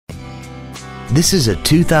This is a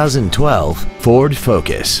 2012 Ford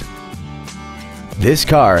Focus. This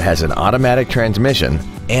car has an automatic transmission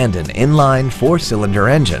and an inline 4-cylinder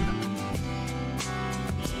engine.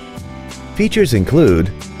 Features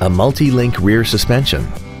include a multi-link rear suspension,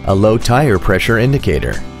 a low tire pressure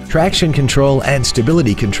indicator, traction control and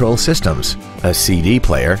stability control systems, a CD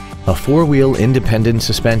player, a 4-wheel independent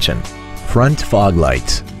suspension, front fog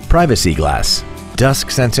lights, privacy glass, dusk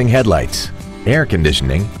sensing headlights, air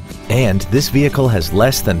conditioning, and this vehicle has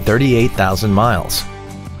less than 38,000 miles.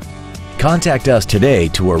 Contact us today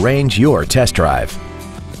to arrange your test drive.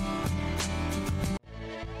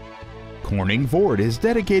 Corning Ford is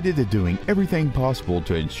dedicated to doing everything possible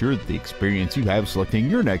to ensure that the experience you have selecting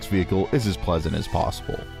your next vehicle is as pleasant as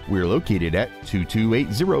possible. We're located at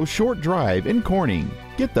 2280 Short Drive in Corning.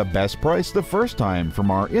 Get the best price the first time from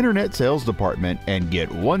our internet sales department and get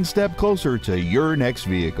one step closer to your next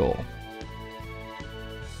vehicle.